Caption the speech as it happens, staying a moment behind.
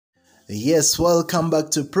Yes, welcome back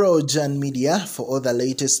to ProJan Media for all the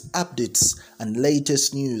latest updates and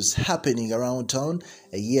latest news happening around town.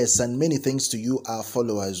 Yes, and many thanks to you, our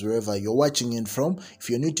followers, wherever you're watching in from. If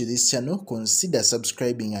you're new to this channel, consider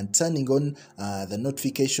subscribing and turning on the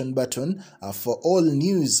notification button for all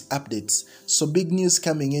news updates. So big news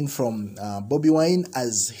coming in from Bobi Wine,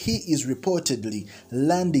 as he is reportedly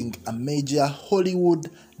landing a major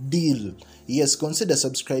Hollywood deal. Yes, consider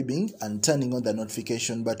subscribing and turning on the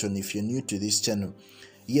notification button if you're new to this channel.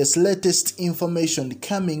 Yes, latest information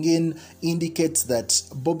coming in indicates that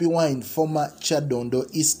Bobi Wine, former Kyadondo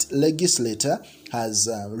East legislator, has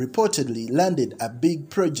reportedly landed a big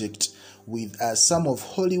project with some of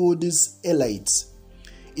Hollywood's elites.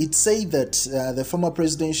 It said that the former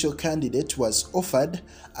presidential candidate was offered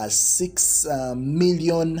a $6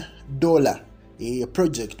 million a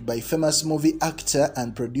project by famous movie actor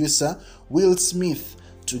and producer Will Smith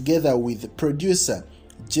together with producer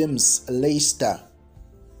James Lassiter.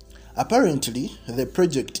 Apparently, the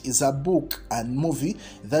project is a book and movie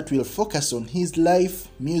that will focus on his life,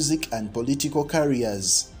 music and political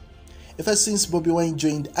careers. Ever since Bobi Wine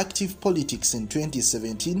joined active politics in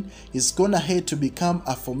 2017, he's gone ahead to become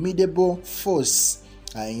a formidable force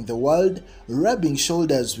in the world, rubbing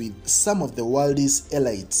shoulders with some of the world's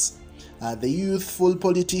elites. The youthful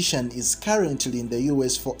politician is currently in the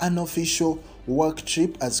US for an official work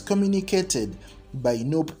trip, as communicated by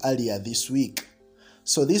Nope earlier this week.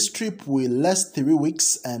 So this trip will last 3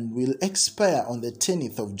 weeks and will expire on the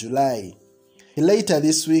 10th of July. He later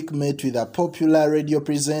this week met with a popular radio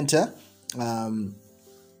presenter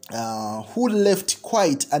who left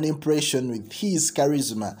quite an impression with his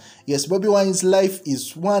charisma. Yes, Bobi Wine's life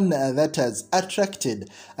is one that has attracted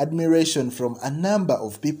admiration from a number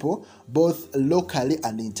of people, both locally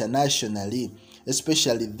and internationally,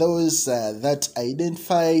 especially those that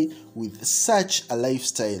identify with such a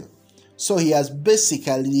lifestyle. So he has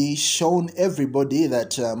basically shown everybody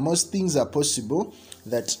that most things are possible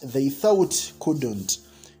that they thought couldn't.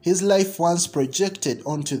 His life, once projected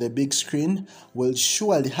onto the big screen, will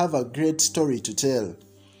surely have a great story to tell.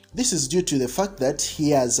 This is due to the fact that he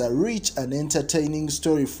has a rich and entertaining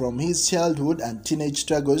story from his childhood and teenage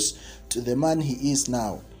struggles to the man he is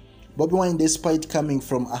now. Bobi Wine, despite coming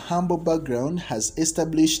from a humble background, has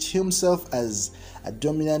established himself as a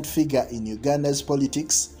dominant figure in Uganda's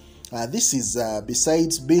politics. This is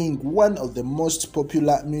besides being one of the most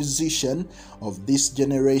popular musicians of this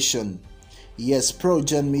generation. Yes,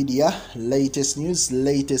 ProJan Media, latest news,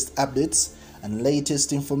 latest updates, and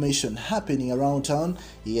latest information happening around town.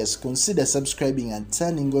 Yes, consider subscribing and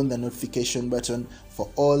turning on the notification button for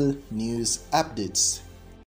all news updates.